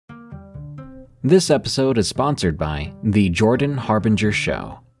This episode is sponsored by The Jordan Harbinger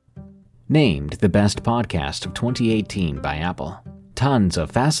Show. Named the best podcast of 2018 by Apple. Tons of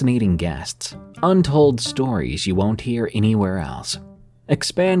fascinating guests. Untold stories you won't hear anywhere else.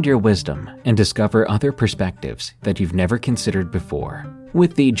 Expand your wisdom and discover other perspectives that you've never considered before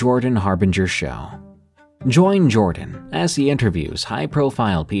with The Jordan Harbinger Show. Join Jordan as he interviews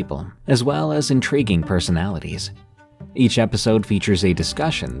high-profile people as well as intriguing personalities. Each episode features a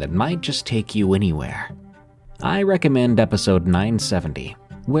discussion that might just take you anywhere. I recommend episode 970,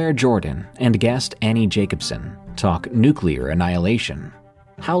 where Jordan and guest Annie Jacobson talk nuclear annihilation.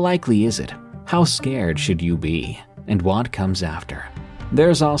 How likely is it? How scared should you be? And what comes after?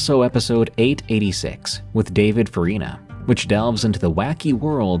 There's also episode 886 with David Farina, which delves into the wacky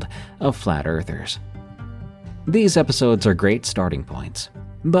world of flat earthers. These episodes are great starting points,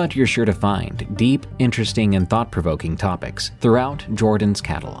 but you're sure to find deep, interesting, and thought-provoking topics throughout Jordan's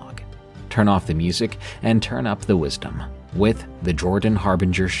catalog. Turn off the music and turn up the wisdom with The Jordan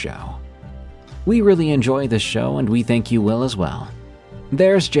Harbinger Show. We really enjoy this show and we think you will as well.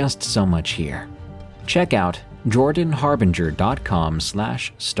 There's just so much here. Check out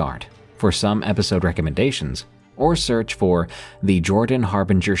jordanharbinger.com/start for some episode recommendations or search for The Jordan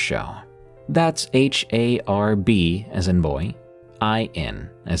Harbinger Show. That's HARB as in boy, IN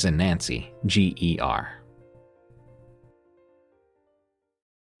as in Nancy, GER.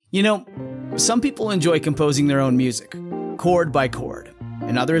 You know, some people enjoy composing their own music, chord by chord,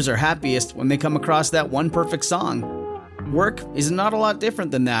 and others are happiest when they come across that one perfect song. Work is not a lot different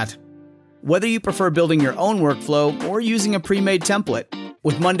than that. Whether you prefer building your own workflow or using a pre-made template,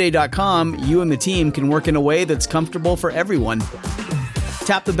 with Monday.com, you and the team can work in a way that's comfortable for everyone.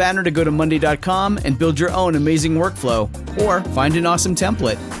 Tap the banner to go to Monday.com and build your own amazing workflow, or find an awesome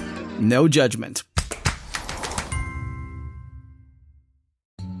template. No judgment.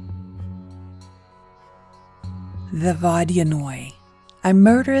 The Vodyanoy, a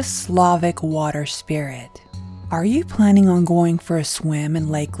murderous Slavic water spirit. Are you planning on going for a swim in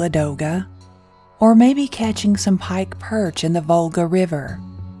Lake Ladoga? Or maybe catching some pike perch in the Volga River?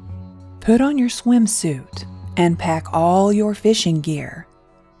 Put on your swimsuit and pack all your fishing gear,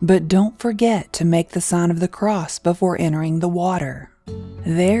 but don't forget to make the sign of the cross before entering the water.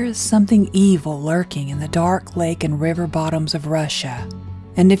 There is something evil lurking in the dark lake and river bottoms of Russia,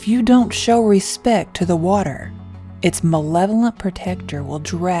 and if you don't show respect to the water, its malevolent protector will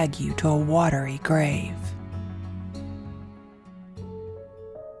drag you to a watery grave.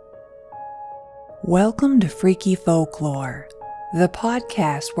 Welcome to Freaky Folklore, the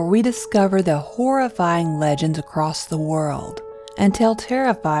podcast where we discover the horrifying legends across the world and tell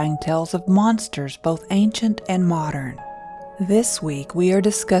terrifying tales of monsters both ancient and modern. This week we are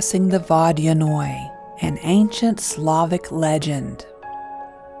discussing the Vodyanoy, an ancient Slavic legend.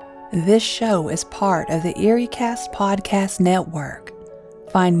 This show is part of the EerieCast podcast network.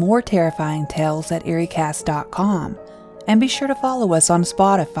 Find more terrifying tales at EerieCast.com and be sure to follow us on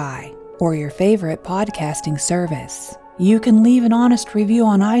Spotify or your favorite podcasting service. You can leave an honest review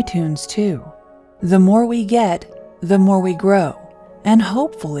on iTunes too. The more we get, the more we grow, and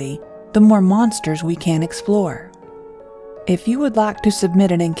hopefully, the more monsters we can explore. If you would like to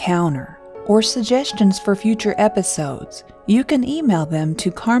submit an encounter or suggestions for future episodes, you can email them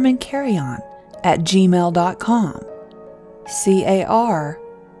to carmancarrion@gmail.com.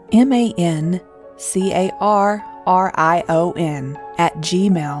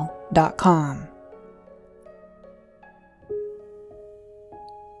 carmancarrion@gmail.com.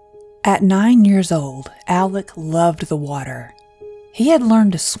 At 9 years old, Alec loved the water. He had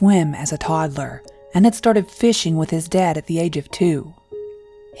learned to swim as a toddler and had started fishing with his dad at the age of 2.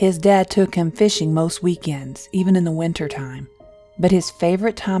 His dad took him fishing most weekends, even in the wintertime, but his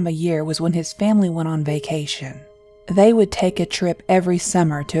favorite time of year was when his family went on vacation. They would take a trip every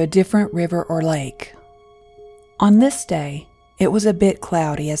summer to a different river or lake. On this day, it was a bit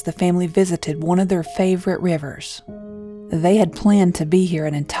cloudy as the family visited one of their favorite rivers. They had planned to be here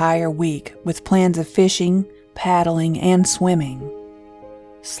an entire week with plans of fishing, paddling, and swimming.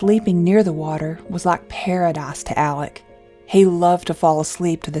 Sleeping near the water was like paradise to Alec. He loved to fall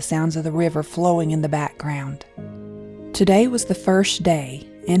asleep to the sounds of the river flowing in the background. Today was the first day,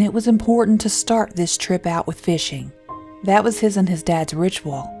 and it was important to start this trip out with fishing. That was his and his dad's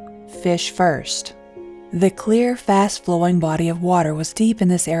ritual. Fish first. The clear, fast-flowing body of water was deep in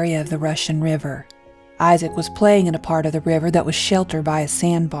this area of the Russian River. Isaac was playing in a part of the river that was sheltered by a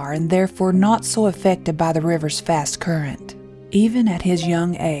sandbar and therefore not so affected by the river's fast current. Even at his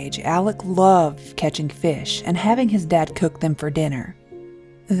young age, Alec loved catching fish and having his dad cook them for dinner.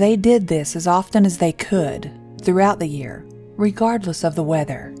 They did this as often as they could throughout the year, regardless of the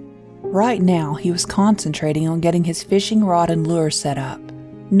weather. Right now, he was concentrating on getting his fishing rod and lure set up,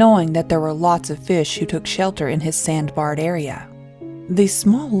 knowing that there were lots of fish who took shelter in his sandbarred area. The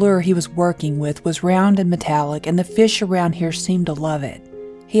small lure he was working with was round and metallic, and the fish around here seemed to love it.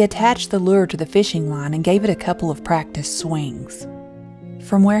 He attached the lure to the fishing line and gave it a couple of practice swings.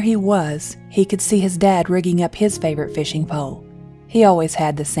 From where he was, he could see his dad rigging up his favorite fishing pole. He always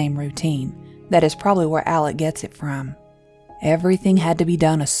had the same routine. That is probably where Alec gets it from. Everything had to be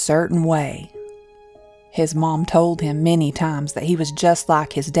done a certain way. His mom told him many times that he was just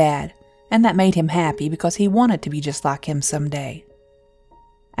like his dad, and that made him happy because he wanted to be just like him someday.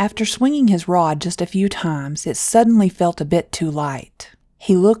 After swinging his rod just a few times, it suddenly felt a bit too light.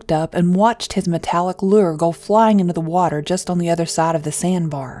 He looked up and watched his metallic lure go flying into the water just on the other side of the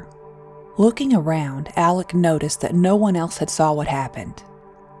sandbar. Looking around, Alec noticed that no one else had saw what happened.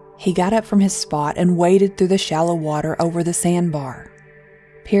 He got up from his spot and waded through the shallow water over the sandbar.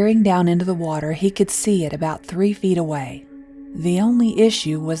 Peering down into the water, he could see it about 3 feet away. The only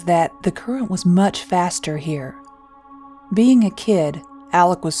issue was that the current was much faster here. Being a kid,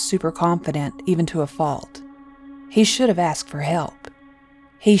 Alec was super confident, even to a fault. He should have asked for help.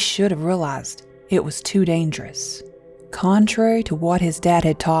 He should have realized it was too dangerous. Contrary to what his dad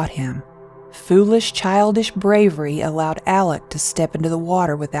had taught him, foolish, childish bravery allowed Alec to step into the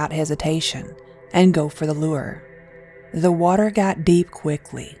water without hesitation and go for the lure. The water got deep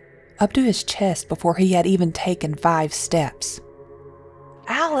quickly, up to his chest before he had even taken 5 steps.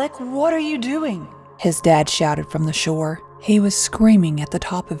 "Alec, what are you doing?" his dad shouted from the shore. He was screaming at the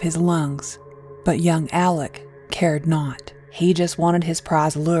top of his lungs, but young Alec cared not. He just wanted his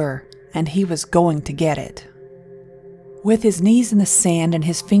prize lure, and he was going to get it. With his knees in the sand and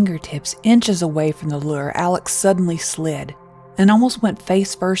his fingertips inches away from the lure, Alec suddenly slid and almost went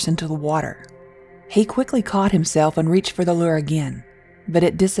face first into the water. He quickly caught himself and reached for the lure again, but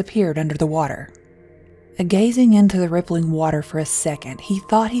it disappeared under the water. Gazing into the rippling water for a second, he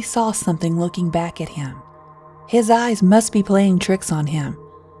thought he saw something looking back at him. His eyes must be playing tricks on him.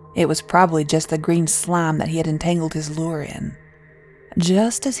 It was probably just the green slime that he had entangled his lure in.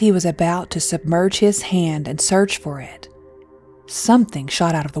 Just as he was about to submerge his hand and search for it, something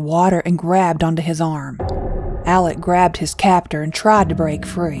shot out of the water and grabbed onto his arm. Alec grabbed his captor and tried to break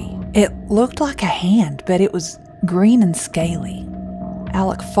free. It looked like a hand, but it was green and scaly.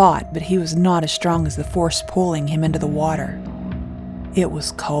 Alec fought, but he was not as strong as the force pulling him into the water. It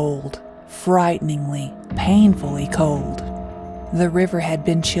was cold, frighteningly, painfully cold. The river had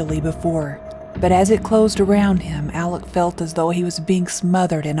been chilly before, but as it closed around him, Alec felt as though he was being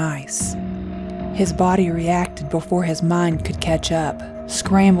smothered in ice. His body reacted before his mind could catch up,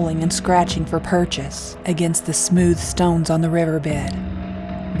 scrambling and scratching for purchase against the smooth stones on the riverbed.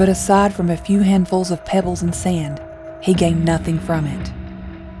 But aside from a few handfuls of pebbles and sand, he gained nothing from it.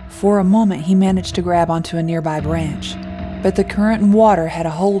 For a moment he managed to grab onto a nearby branch, but the current and water had a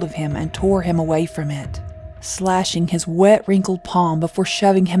hold of him and tore him away from it, slashing his wet, wrinkled palm before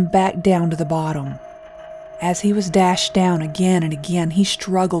shoving him back down to the bottom. As he was dashed down again and again, he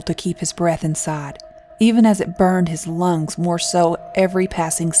struggled to keep his breath inside, even as it burned his lungs more so every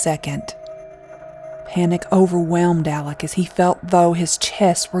passing second. Panic overwhelmed Alec as he felt though his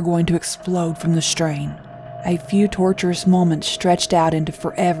chest were going to explode from the strain. A few torturous moments stretched out into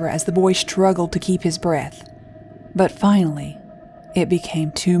forever as the boy struggled to keep his breath. But finally, it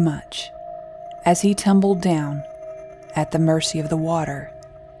became too much. As he tumbled down, at the mercy of the water,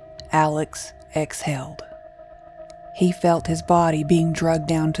 Alex exhaled. He felt his body being dragged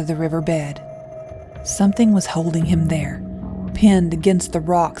down to the riverbed. Something was holding him there, pinned against the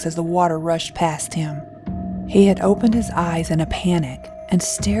rocks as the water rushed past him. He had opened his eyes in a panic, and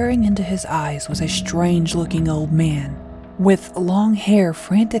staring into his eyes was a strange-looking old man, with long hair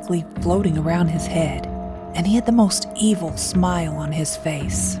frantically floating around his head, and he had the most evil smile on his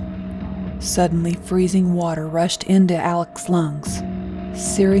face. Suddenly, freezing water rushed into Alec's lungs,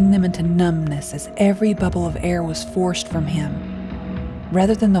 searing them into numbness as every bubble of air was forced from him.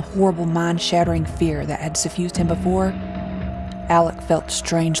 Rather than the horrible mind-shattering fear that had suffused him before, Alec felt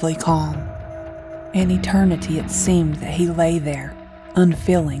strangely calm. An eternity it seemed that he lay there,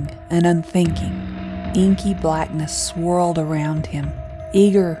 unfeeling and unthinking. Inky blackness swirled around him,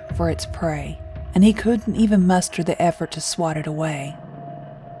 eager for its prey, and he couldn't even muster the effort to swat it away.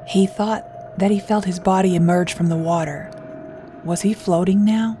 He thought that he felt his body emerge from the water. Was he floating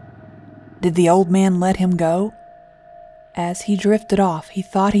now? Did the old man let him go? As he drifted off, he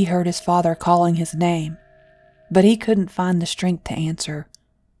thought he heard his father calling his name, but he couldn't find the strength to answer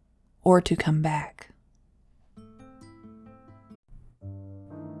or to come back.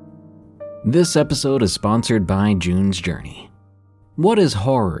 This episode is sponsored by June's Journey. What is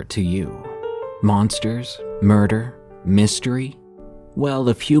horror to you? Monsters? Murder? Mystery? Well,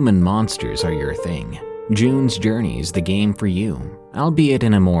 if human monsters are your thing, June's Journey is the game for you, albeit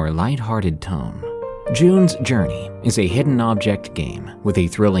in a more lighthearted tone. June's Journey is a hidden object game with a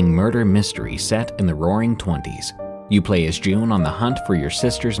thrilling murder mystery set in the Roaring '20s. You play as June on the hunt for your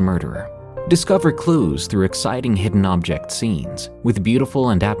sister's murderer. Discover clues through exciting hidden object scenes with beautiful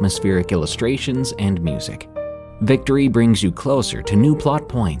and atmospheric illustrations and music. Victory brings you closer to new plot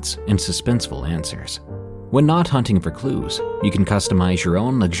points and suspenseful answers. When not hunting for clues, you can customize your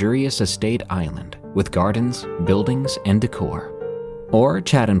own luxurious estate island with gardens, buildings, and decor. Or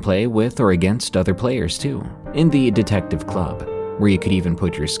chat and play with or against other players too, in the Detective Club, where you could even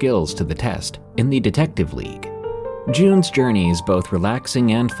put your skills to the test in the Detective League. June's Journey is both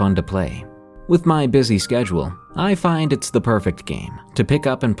relaxing and fun to play. With my busy schedule, I find it's the perfect game to pick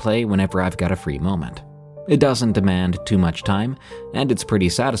up and play whenever I've got a free moment. It doesn't demand too much time, and it's pretty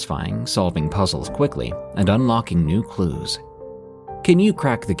satisfying solving puzzles quickly and unlocking new clues. Can you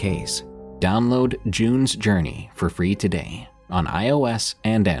crack the case? Download June's Journey for free today on iOS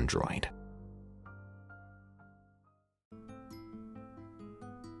and Android.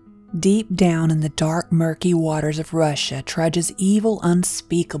 Deep down in the dark, murky waters of Russia trudges evil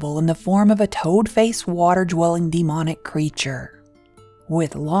unspeakable in the form of a toad-faced, water-dwelling demonic creature.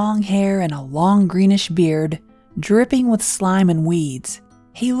 With long hair and a long greenish beard, dripping with slime and weeds,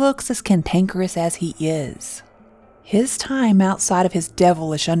 he looks as cantankerous as he is. His time outside of his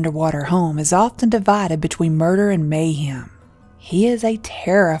devilish underwater home is often divided between murder and mayhem. He is a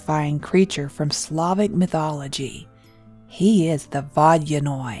terrifying creature from Slavic mythology. He is the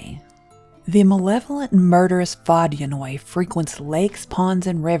Vodyanoy. The malevolent and murderous Vodyanoy frequents lakes, ponds,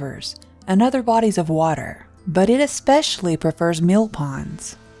 and rivers, and other bodies of water, but it especially prefers mill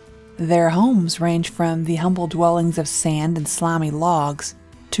ponds. Their homes range from the humble dwellings of sand and slimy logs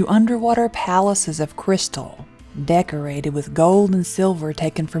to underwater palaces of crystal, decorated with gold and silver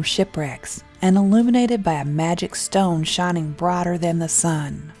taken from shipwrecks and illuminated by a magic stone shining brighter than the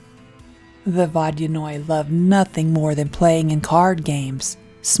sun. The Vodyanoy love nothing more than playing in card games,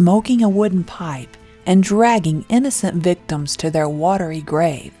 smoking a wooden pipe, and dragging innocent victims to their watery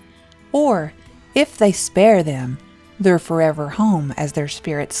grave, or, if they spare them, their forever home as their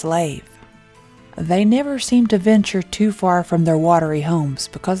spirit slave. They never seem to venture too far from their watery homes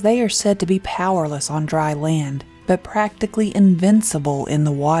because they are said to be powerless on dry land, but practically invincible in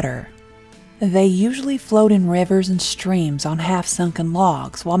the water. They usually float in rivers and streams on half-sunken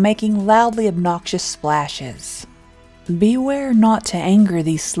logs while making loudly obnoxious splashes. Beware not to anger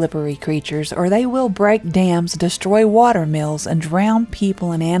these slippery creatures, or they will break dams, destroy water mills, and drown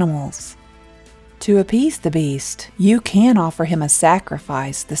people and animals. To appease the beast, you can offer him a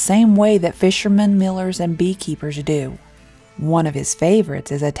sacrifice the same way that fishermen, millers, and beekeepers do. One of his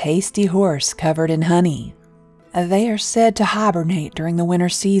favorites is a tasty horse covered in honey. They are said to hibernate during the winter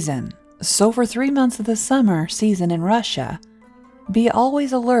season, so for 3 months of the summer season in Russia, be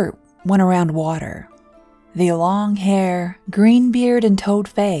always alert when around water. The long hair, green beard, and toad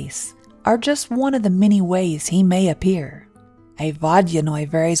face are just one of the many ways he may appear. A Vodyanoy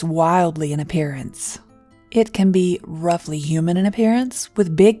varies wildly in appearance. It can be roughly human in appearance,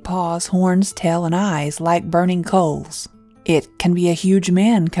 with big paws, horns, tail, and eyes like burning coals. It can be a huge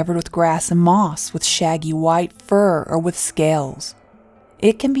man covered with grass and moss, with shaggy white fur or with scales.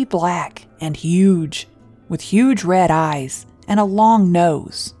 It can be black and huge, with huge red eyes and a long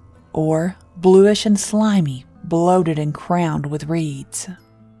nose, or bluish and slimy, bloated and crowned with reeds.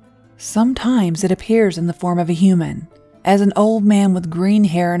 Sometimes it appears in the form of a human, as an old man with green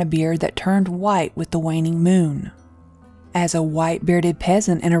hair and a beard that turned white with the waning moon, as a white-bearded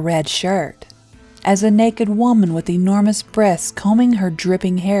peasant in a red shirt, as a naked woman with enormous breasts combing her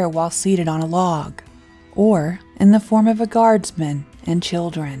dripping hair while seated on a log, or in the form of a guardsman and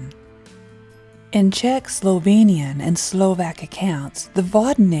children. In Czech, Slovenian, and Slovak accounts, the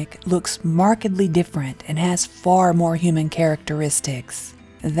Vodnik looks markedly different and has far more human characteristics.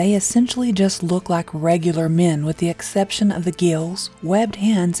 They essentially just look like regular men with the exception of the gills, webbed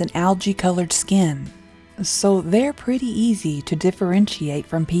hands, and algae-colored skin. So they're pretty easy to differentiate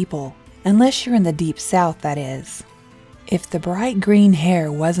from people, unless you're in the deep south, that is. If the bright green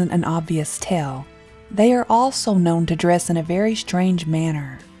hair wasn't an obvious tell, they are also known to dress in a very strange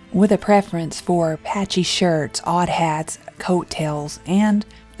manner, with a preference for patchy shirts, odd hats, coattails, and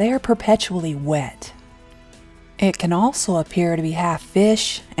they are perpetually wet. It can also appear to be half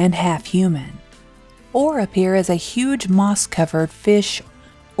fish and half human, or appear as a huge moss-covered fish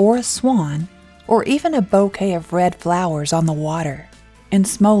or a swan, or even a bouquet of red flowers on the water. In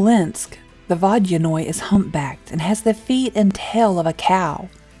Smolensk, the Vodyanoy is humpbacked and has the feet and tail of a cow,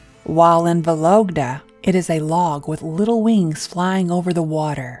 while in Vologda, it is a log with little wings flying over the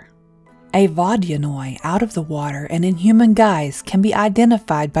water. A Vodyanoy out of the water and in human guise can be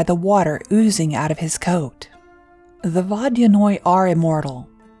identified by the water oozing out of his coat. The Vodyanoy are immortal,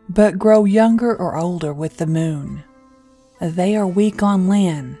 but grow younger or older with the moon. They are weak on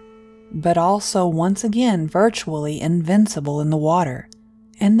land, but also once again virtually invincible in the water,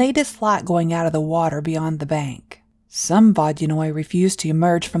 and they dislike going out of the water beyond the bank. Some Vodyanoy refuse to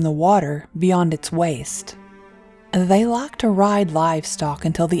emerge from the water beyond its waist. They like to ride livestock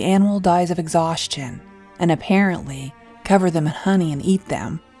until the animal dies of exhaustion, and apparently cover them in honey and eat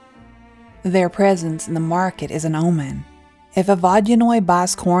them. Their presence in the market is an omen. If a Vodyanoy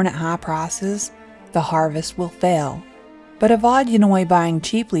buys corn at high prices, the harvest will fail, but a Vodyanoy buying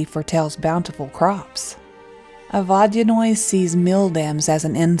cheaply foretells bountiful crops. A Vodyanoy sees mill dams as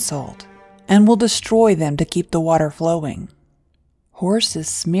an insult, and will destroy them to keep the water flowing. Horses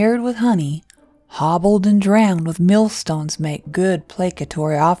smeared with honey, hobbled and drowned with millstones make good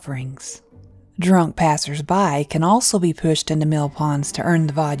placatory offerings. Drunk passers-by can also be pushed into mill ponds to earn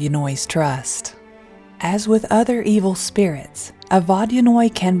the Vodyanoy's trust. As with other evil spirits, a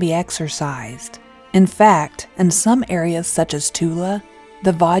Vodyanoy can be exorcised. In fact, in some areas such as Tula,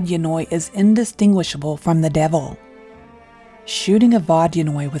 the Vodyanoy is indistinguishable from the devil. Shooting a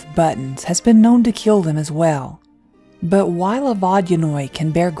Vodyanoy with buttons has been known to kill them as well. But while a Vodyanoy can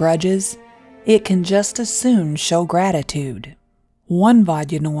bear grudges, it can just as soon show gratitude. One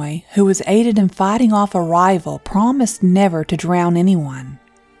Vodyanoy, who was aided in fighting off a rival, promised never to drown anyone.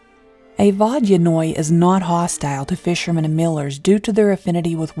 A Vodyanoy is not hostile to fishermen and millers due to their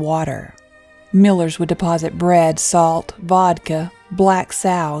affinity with water. Millers would deposit bread, salt, vodka, black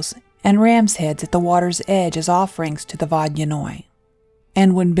sows, and ram's heads at the water's edge as offerings to the Vodyanoy.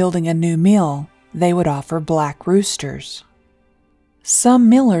 And when building a new mill, they would offer black roosters. Some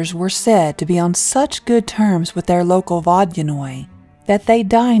millers were said to be on such good terms with their local Vodyanoy that they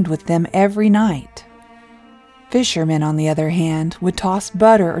dined with them every night. Fishermen, on the other hand, would toss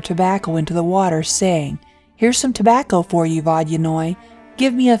butter or tobacco into the water, saying, "Here's some tobacco for you, Vodyanoy.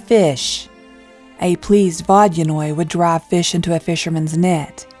 Give me a fish." A pleased Vodyanoy would drive fish into a fisherman's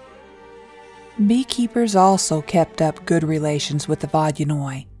net. Beekeepers also kept up good relations with the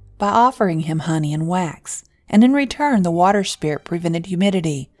Vodyanoy by offering him honey and wax, and in return the water spirit prevented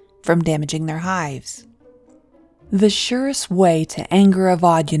humidity from damaging their hives. The surest way to anger a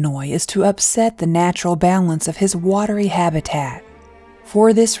Vodyanoy is to upset the natural balance of his watery habitat.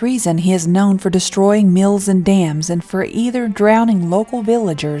 For this reason, he is known for destroying mills and dams and for either drowning local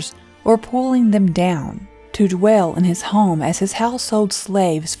villagers or pulling them down to dwell in his home as his household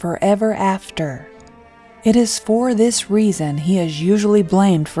slaves forever after. It is for this reason he is usually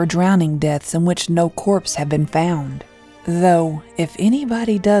blamed for drowning deaths in which no corpse have been found. Though, if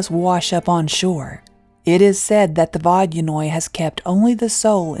anybody does wash up on shore, it is said that the Vodyanoy has kept only the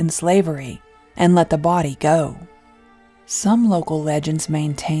soul in slavery and let the body go. Some local legends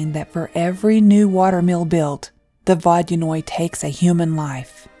maintain that for every new watermill built, the Vodyanoy takes a human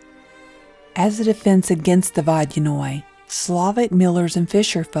life. As a defense against the Vodyanoy, Slavic millers and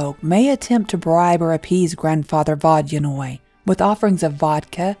fisherfolk may attempt to bribe or appease Grandfather Vodyanoy with offerings of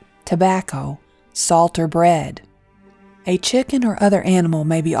vodka, tobacco, salt, or bread. A chicken or other animal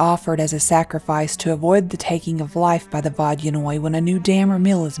may be offered as a sacrifice to avoid the taking of life by the Vodyanoy when a new dam or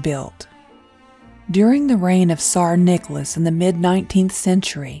mill is built. During the reign of Tsar Nicholas in the mid-19th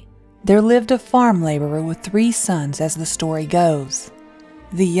century, there lived a farm laborer with 3 sons, as the story goes.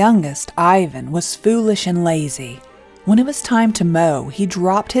 The youngest, Ivan, was foolish and lazy. When it was time to mow, he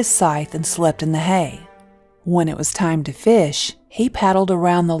dropped his scythe and slept in the hay. When it was time to fish, he paddled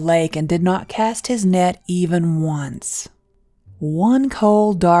around the lake and did not cast his net even once. One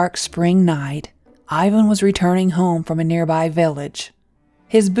cold, dark spring night, Ivan was returning home from a nearby village,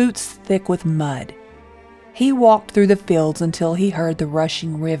 his boots thick with mud. He walked through the fields until he heard the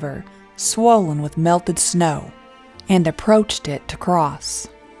rushing river, swollen with melted snow, and approached it to cross.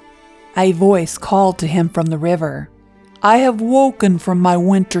 A voice called to him from the river, "I have woken from my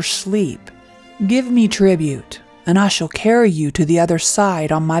winter sleep. Give me tribute, and I shall carry you to the other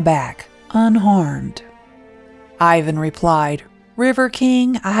side on my back, unharmed." Ivan replied, "River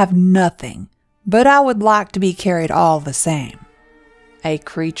King, I have nothing, but I would like to be carried all the same." A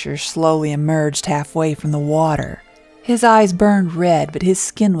creature slowly emerged halfway from the water. His eyes burned red, but his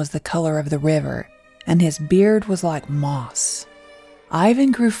skin was the color of the river, and his beard was like moss.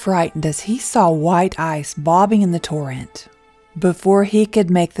 Ivan grew frightened as he saw white ice bobbing in the torrent. Before he could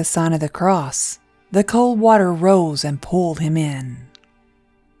make the sign of the cross, the cold water rose and pulled him in.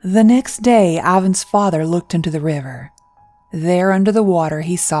 The next day, Ivan's father looked into the river. There under the water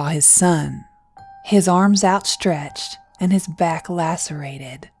he saw his son, his arms outstretched and his back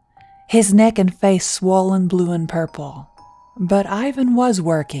lacerated, his neck and face swollen blue and purple. But Ivan was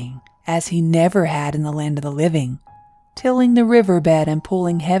working, as he never had in the land of the living, tilling the riverbed and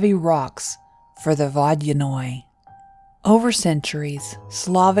pulling heavy rocks for the Vodyanoy. Over centuries,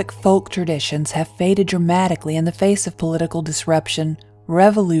 Slavic folk traditions have faded dramatically in the face of political disruption,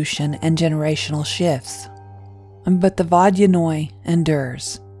 revolution, and generational shifts. But the Vodyanoy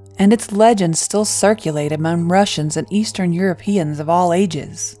endures, and its legends still circulate among Russians and Eastern Europeans of all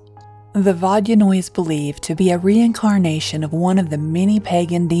ages. The Vodyanoy is believed to be a reincarnation of one of the many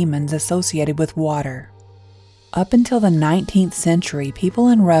pagan demons associated with water. Up until the 19th century, people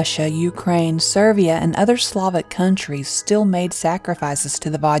in Russia, Ukraine, Serbia, and other Slavic countries still made sacrifices to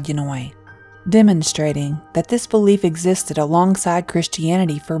the Vodyanoy, demonstrating that this belief existed alongside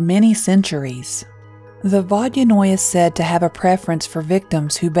Christianity for many centuries. The Vodyanoy is said to have a preference for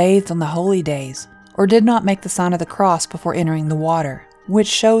victims who bathed on the holy days or did not make the sign of the cross before entering the water, which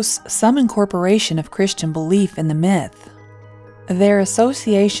shows some incorporation of Christian belief in the myth. Their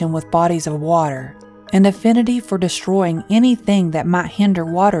association with bodies of water and affinity for destroying anything that might hinder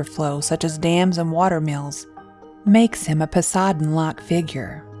water flow, such as dams and watermills, makes him a Poseidon-like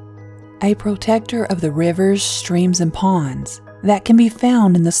figure, a protector of the rivers, streams, and ponds that can be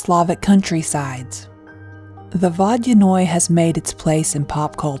found in the Slavic countrysides. The Vodyanoy has made its place in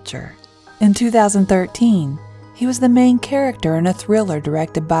pop culture. In 2013, he was the main character in a thriller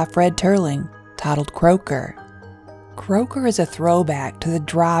directed by Fred Turling titled Croaker. Croaker is a throwback to the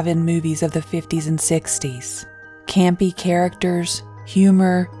drive-in movies of the 50s and 60s. Campy characters,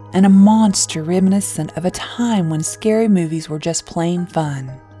 humor, and a monster reminiscent of a time when scary movies were just plain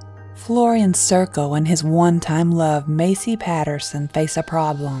fun. Florian Serko and his one-time love Macy Patterson face a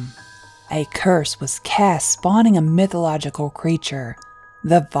problem. A curse was cast spawning a mythological creature,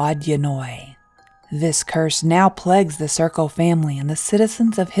 the Vodyanoy. This curse now plagues the Serko family, and the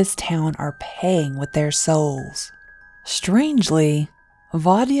citizens of his town are paying with their souls. Strangely,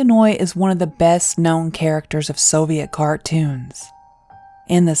 Vodyanoy is one of the best-known characters of Soviet cartoons.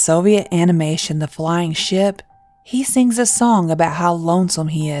 In the Soviet animation The Flying Ship, he sings a song about how lonesome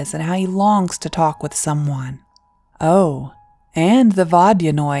he is and how he longs to talk with someone. Oh, and the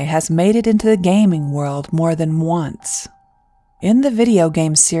Vodyanoy has made it into the gaming world more than once. In the video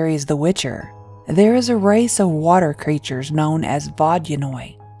game series The Witcher, there is a race of water creatures known as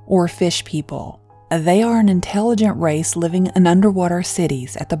Vodyanoy, or fish people. They are an intelligent race living in underwater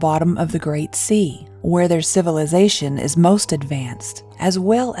cities at the bottom of the Great Sea, where their civilization is most advanced, as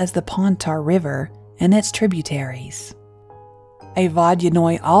well as the Pontar River and its tributaries. A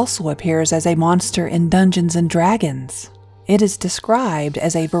Vodyanoy also appears as a monster in Dungeons & Dragons. It is described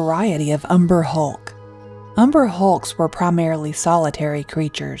as a variety of Umber Hulk. Umber Hulks were primarily solitary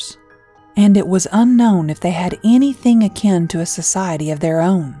creatures, and it was unknown if they had anything akin to a society of their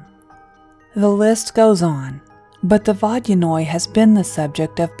own. The list goes on, but the Vodyanoy has been the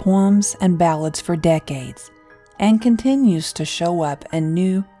subject of poems and ballads for decades, and continues to show up in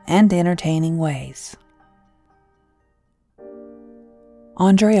new and entertaining ways.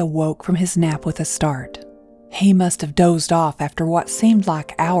 Andre awoke from his nap with a start. He must have dozed off after what seemed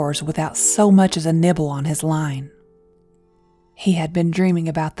like hours without so much as a nibble on his line. He had been dreaming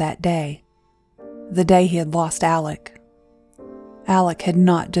about that day, the day he had lost Alec. Alec had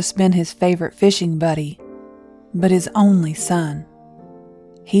not just been his favorite fishing buddy, but his only son.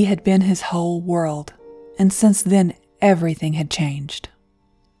 He had been his whole world, and since then everything had changed.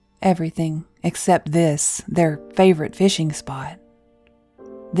 Everything except this, their favorite fishing spot.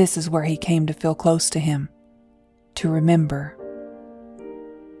 This is where he came to feel close to him, to remember.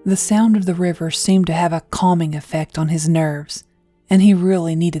 The sound of the river seemed to have a calming effect on his nerves, and he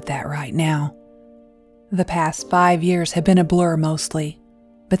really needed that right now. The past 5 years had been a blur mostly,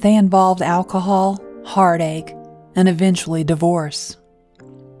 but they involved alcohol, heartache, and eventually divorce.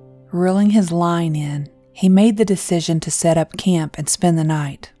 Reeling his line in, he made the decision to set up camp and spend the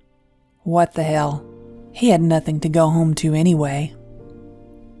night. What the hell? He had nothing to go home to anyway.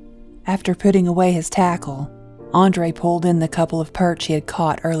 After putting away his tackle, Andre pulled in the couple of perch he had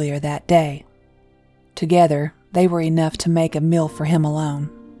caught earlier that day. Together, they were enough to make a meal for him alone.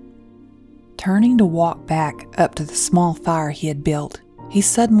 Turning to walk back up to the small fire he had built, he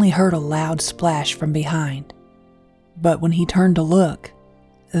suddenly heard a loud splash from behind. But when he turned to look,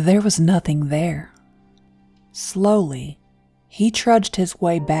 there was nothing there. Slowly, he trudged his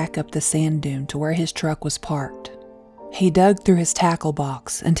way back up the sand dune to where his truck was parked. He dug through his tackle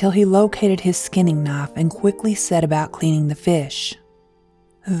box until he located his skinning knife and quickly set about cleaning the fish.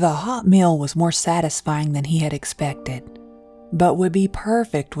 The hot meal was more satisfying than he had expected, but would be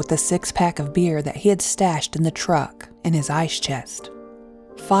perfect with the 6-pack of beer that he had stashed in the truck in his ice chest.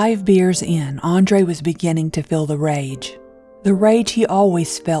 5 beers in, Andre was beginning to feel the rage he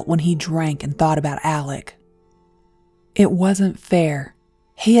always felt when he drank and thought about Alec. It wasn't fair.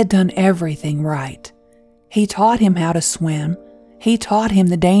 He had done everything right. He taught him how to swim. He taught him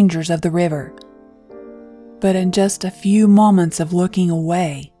the dangers of the river. But in just a few moments of looking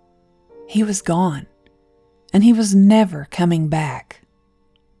away, he was gone, and he was never coming back.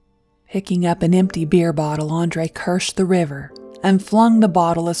 Picking up an empty beer bottle, Andre cursed the river and flung the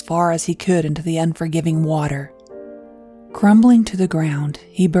bottle as far as he could into the unforgiving water. Crumbling to the ground,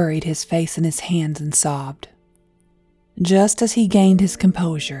 he buried his face in his hands and sobbed. Just as he gained his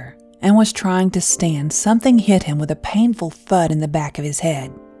composure and was trying to stand, something hit him with a painful thud in the back of his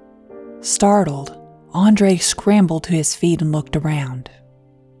head. Startled, Andre scrambled to his feet and looked around.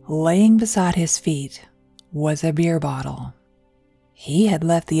 Laying beside his feet was a beer bottle. He had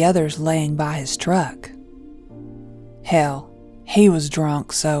left the others laying by his truck. Hell, he was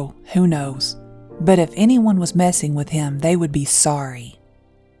drunk, so who knows? But if anyone was messing with him, they would be sorry.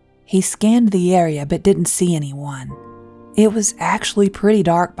 He scanned the area but didn't see anyone. It was actually pretty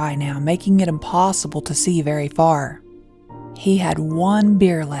dark by now, making it impossible to see very far. He had 1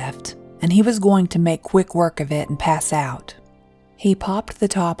 beer left, and he was going to make quick work of it and pass out. He popped the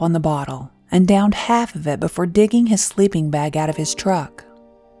top on the bottle and downed half of it before digging his sleeping bag out of his truck.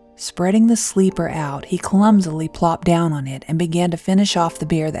 Spreading the sleeper out, he clumsily plopped down on it and began to finish off the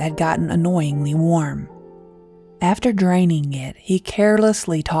beer that had gotten annoyingly warm. After draining it, he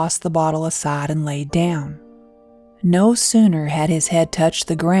carelessly tossed the bottle aside and laid down. No sooner had his head touched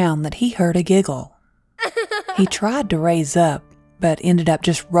the ground that he heard a giggle. He tried to raise up, but ended up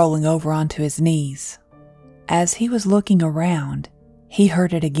just rolling over onto his knees. As he was looking around, he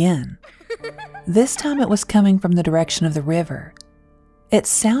heard it again. This time it was coming from the direction of the river. It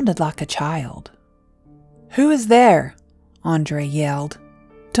sounded like a child. "Who is there?" Andre yelled.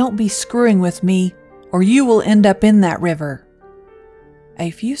 "Don't be screwing with me, or you will end up in that river."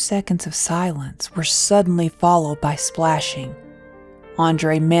 A few seconds of silence were suddenly followed by splashing.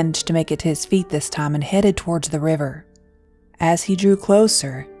 Andre managed to make it to his feet this time and headed towards the river. As he drew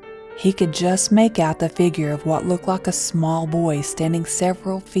closer, he could just make out the figure of what looked like a small boy standing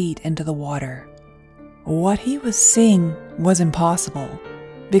several feet into the water. What he was seeing was impossible,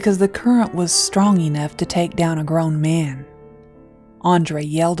 because the current was strong enough to take down a grown man. Andre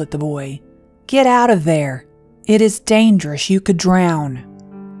yelled at the boy, "Get out of there! It is dangerous, you could drown."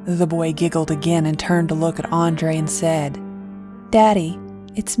 The boy giggled again and turned to look at Andre and said, "Daddy,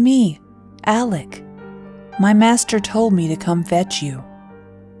 it's me, Alec. My master told me to come fetch you."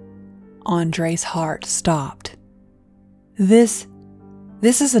 Andre's heart stopped. This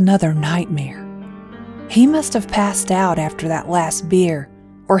is another nightmare. He must have passed out after that last beer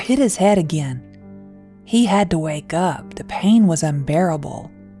or hit his head again. He had to wake up. The pain was unbearable.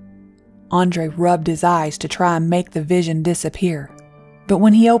 Andre rubbed his eyes to try and make the vision disappear, but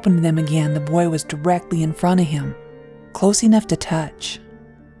when he opened them again, the boy was directly in front of him, close enough to touch.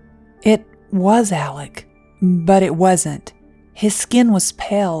 It was Alec, but it wasn't. His skin was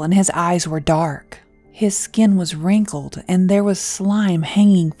pale and his eyes were dark. His skin was wrinkled and there was slime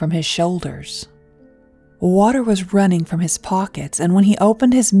hanging from his shoulders. Water was running from his pockets, and when he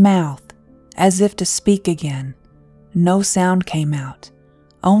opened his mouth, as if to speak again, no sound came out,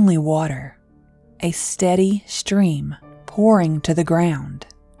 only water, a steady stream pouring to the ground.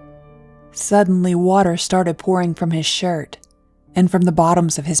 Suddenly, water started pouring from his shirt and from the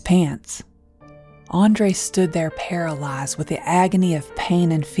bottoms of his pants. Andre stood there paralyzed with the agony of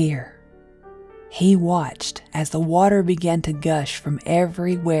pain and fear. He watched as the water began to gush from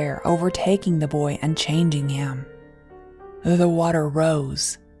everywhere, overtaking the boy and changing him. The water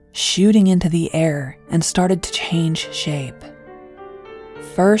rose, shooting into the air, and started to change shape.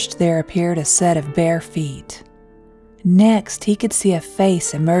 First, there appeared a set of bare feet. Next, he could see a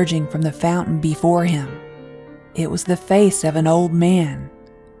face emerging from the fountain before him. It was the face of an old man.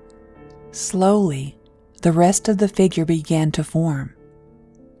 Slowly, the rest of the figure began to form,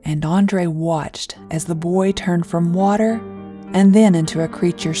 and Andre watched as the boy turned from water and then into a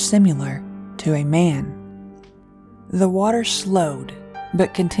creature similar to a man. The water slowed,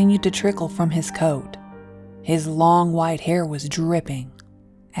 but continued to trickle from his coat. His long white hair was dripping.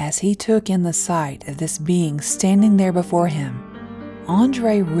 As he took in the sight of this being standing there before him,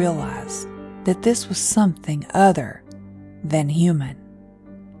 Andre realized that this was something other than human.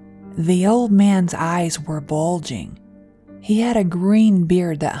 The old man's eyes were bulging. He had a green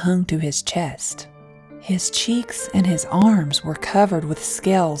beard that hung to his chest. His cheeks and his arms were covered with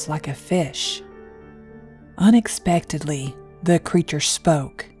scales like a fish. Unexpectedly, the creature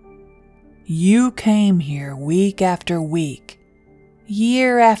spoke. "You came here week after week,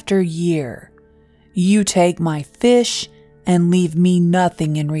 year after year. You take my fish and leave me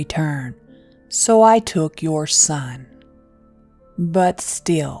nothing in return, so I took your son. But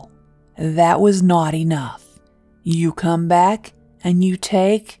still, that was not enough. You come back and you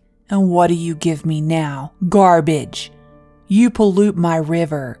take, and what do you give me now? Garbage. You pollute my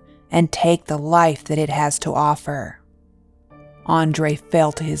river and take the life that it has to offer." Andre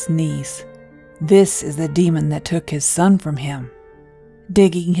fell to his knees. This is the demon that took his son from him.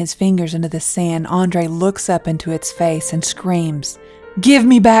 Digging his fingers into the sand, Andre looks up into its face and screams, "Give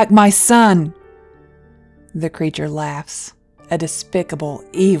me back my son!" The creature laughs, a despicable,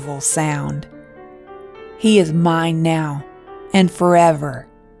 evil sound. "He is mine now, and forever,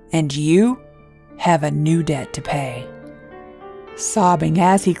 and you have a new debt to pay." Sobbing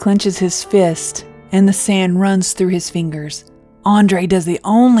as he clenches his fist and the sand runs through his fingers, Andre does the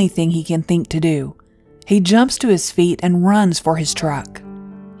only thing he can think to do. He jumps to his feet and runs for his truck.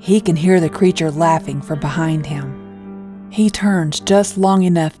 He can hear the creature laughing from behind him. He turns just long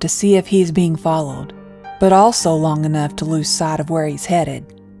enough to see if he's being followed, but also long enough to lose sight of where he's headed.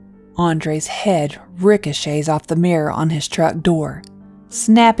 Andre's head ricochets off the mirror on his truck door,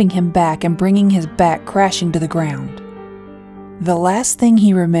 snapping him back and bringing his back crashing to the ground. The last thing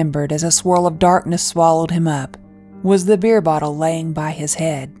he remembered as a swirl of darkness swallowed him up was the beer bottle laying by his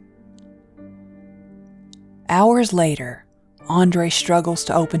head. Hours later, Andre struggles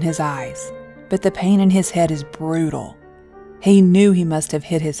to open his eyes, but the pain in his head is brutal. He knew he must have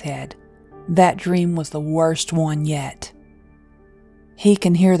hit his head. That dream was the worst one yet. He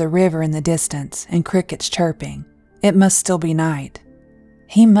can hear the river in the distance and crickets chirping. It must still be night.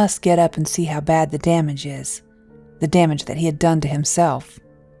 He must get up and see how bad the damage is, the damage that he had done to himself.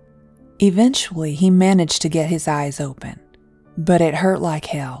 Eventually, he managed to get his eyes open, but it hurt like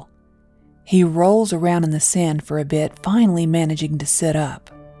hell. He rolls around in the sand for a bit, finally managing to sit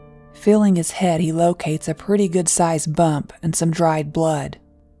up. Feeling his head, he locates a pretty good-sized bump and some dried blood.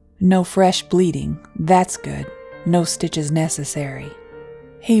 No fresh bleeding, that's good. No stitches necessary.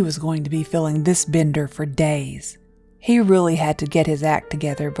 He was going to be feeling this bender for days. He really had to get his act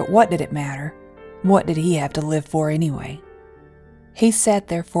together, but what did it matter? What did he have to live for anyway? He sat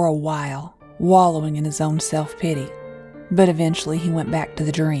there for a while, wallowing in his own self-pity, but eventually he went back to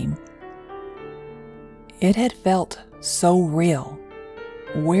the dream. It had felt so real.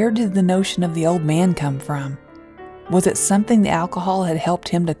 Where did the notion of the old man come from? Was it something the alcohol had helped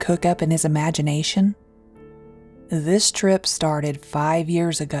him to cook up in his imagination? This trip started 5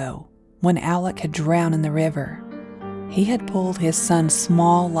 years ago, when Alec had drowned in the river. He had pulled his son's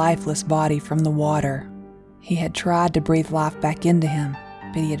small, lifeless body from the water. He had tried to breathe life back into him,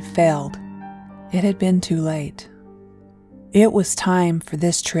 but he had failed. It had been too late. It was time for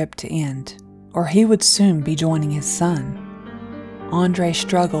this trip to end, or he would soon be joining his son. Andre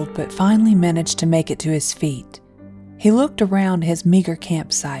struggled, but finally managed to make it to his feet. He looked around his meager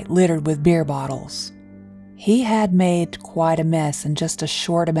campsite littered with beer bottles. He had made quite a mess in just a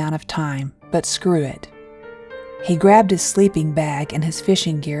short amount of time, but screw it. He grabbed his sleeping bag and his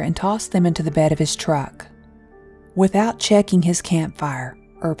fishing gear and tossed them into the bed of his truck. Without checking his campfire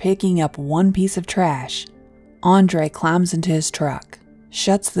or picking up one piece of trash, Andre climbs into his truck,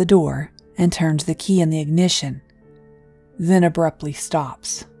 shuts the door, and turns the key in the ignition, then abruptly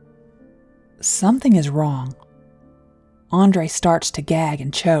stops. Something is wrong. Andre starts to gag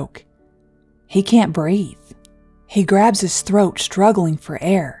and choke. He can't breathe. He grabs his throat, struggling for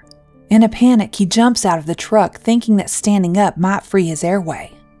air. In a panic, he jumps out of the truck, thinking that standing up might free his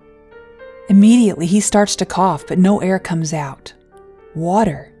airway. Immediately, he starts to cough, but no air comes out.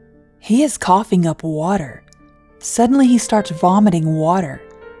 Water. He is coughing up water. Suddenly, he starts vomiting water.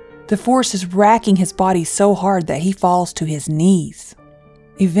 The force is racking his body so hard that he falls to his knees.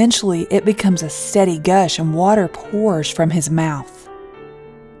 Eventually, it becomes a steady gush and water pours from his mouth.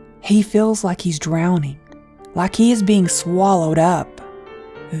 He feels like he's drowning, like he is being swallowed up.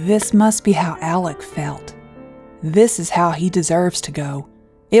 This must be how Alec felt. This is how he deserves to go.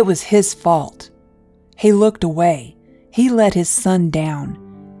 It was his fault. He looked away. He let his son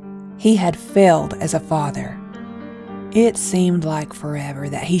down. He had failed as a father. It seemed like forever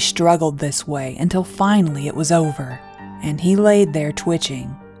that he struggled this way until finally it was over, and he laid there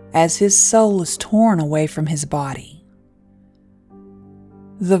twitching as his soul is torn away from his body.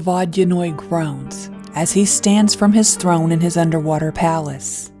 The Vodyanoy groans as he stands from his throne in his underwater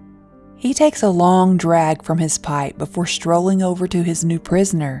palace. He takes a long drag from his pipe before strolling over to his new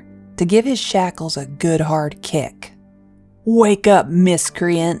prisoner to give his shackles a good hard kick. "Wake up,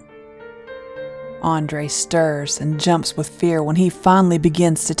 miscreant!" Andre stirs and jumps with fear when he finally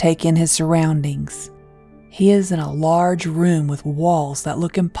begins to take in his surroundings. He is in a large room with walls that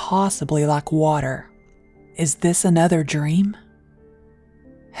look impossibly like water. Is this another dream?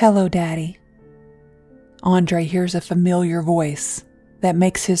 "Hello, Daddy." Andre hears a familiar voice that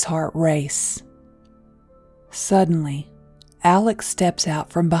makes his heart race. Suddenly, Alex steps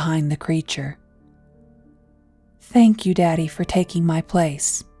out from behind the creature. "Thank you, Daddy, for taking my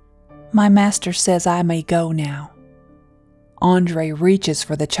place. My master says I may go now." Andre reaches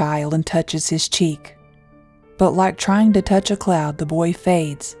for the child and touches his cheek. But like trying to touch a cloud, the boy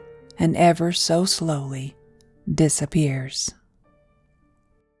fades and ever so slowly disappears.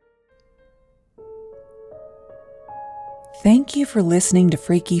 Thank you for listening to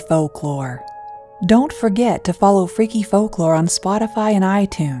Freaky Folklore. Don't forget to follow Freaky Folklore on Spotify and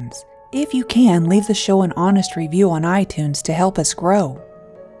iTunes. If you can, leave the show an honest review on iTunes to help us grow.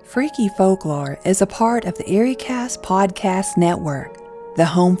 Freaky Folklore is a part of the EerieCast Podcast Network, the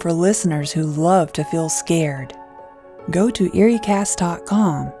home for listeners who love to feel scared. Go to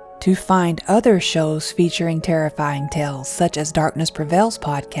EerieCast.com to find other shows featuring terrifying tales, such as Darkness Prevails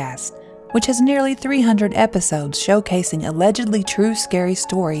podcast, which has nearly 300 episodes showcasing allegedly true scary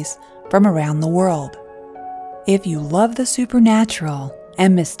stories from around the world. If you love the supernatural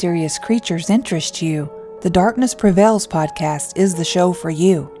and mysterious creatures interest you, the Darkness Prevails podcast is the show for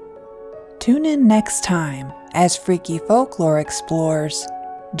you. Tune in next time as Freaky Folklore explores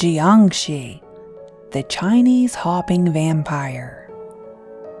Jiangxi, the Chinese hopping vampire.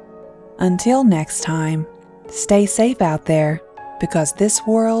 Until next time, stay safe out there, because this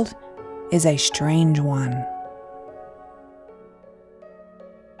world is a strange one.